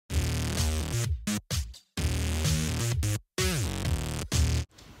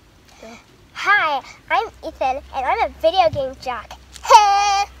Hi, I'm Ethan, and I'm a video game jock.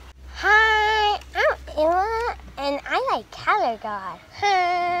 Hi, I'm Emma, and I like Color God.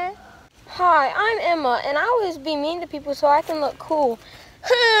 Hi, I'm Emma, and I always be mean to people so I can look cool.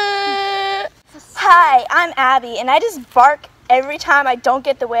 Hi, I'm Abby, and I just bark every time I don't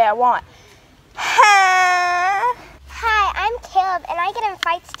get the way I want. Hi, I'm Caleb, and I get in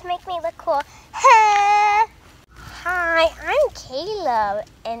fights to make me look cool. Hi, I'm Caleb,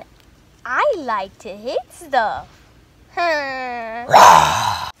 and I like to hit stuff.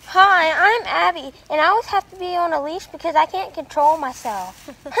 Hi, I'm Abby, and I always have to be on a leash because I can't control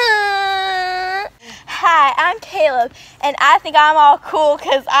myself. Hi, I'm Caleb, and I think I'm all cool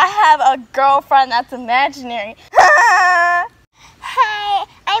because I have a girlfriend that's imaginary. Hi,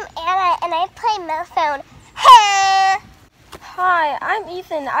 I'm Anna, and I play Melphone. Hi, I'm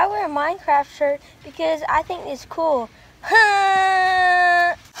Ethan. I wear a Minecraft shirt because I think it's cool.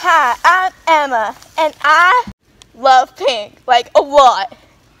 Hi, I'm Emma, and I love pink, like a lot,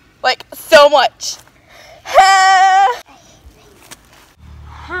 like so much.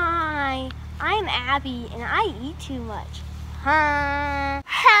 Hi, I'm Abby, and I eat too much. Hi,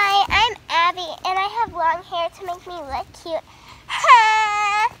 I'm Abby, and I have long hair to make me look cute.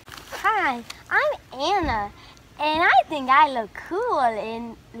 Hi, I'm Anna, and I think I look cool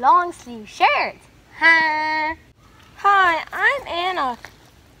in long sleeve shirts. Hi, I'm Anna,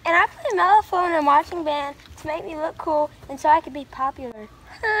 and I play mellophone in a marching band to make me look cool and so I can be popular.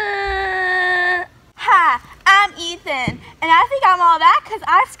 Hi, I'm Ethan, and I think I'm all that because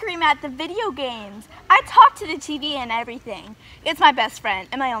I scream at the video games. I talk to the TV and everything. It's my best friend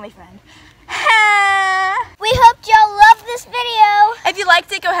and my only friend. We hope y'all love this video. If you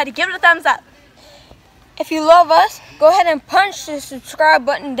liked it, go ahead and give it a thumbs up. If you love us, go ahead and punch the subscribe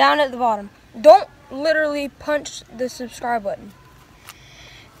button down at the bottom. Don't literally punch the subscribe button.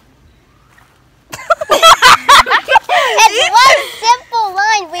 It's one simple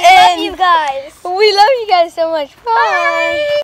line. We love you guys. We love you guys so much. Bye.